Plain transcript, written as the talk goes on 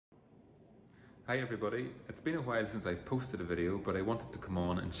Hi everybody, it's been a while since I've posted a video, but I wanted to come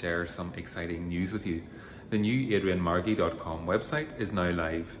on and share some exciting news with you. The new adrianmargie.com website is now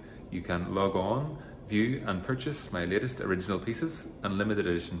live. You can log on, view and purchase my latest original pieces and limited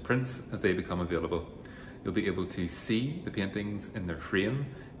edition prints as they become available. You'll be able to see the paintings in their frame,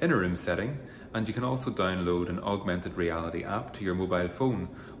 in a room setting, and you can also download an augmented reality app to your mobile phone,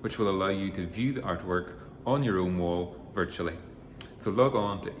 which will allow you to view the artwork on your own wall virtually. So log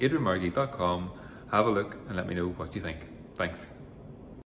on to adrianmargie.com, have a look and let me know what you think. Thanks.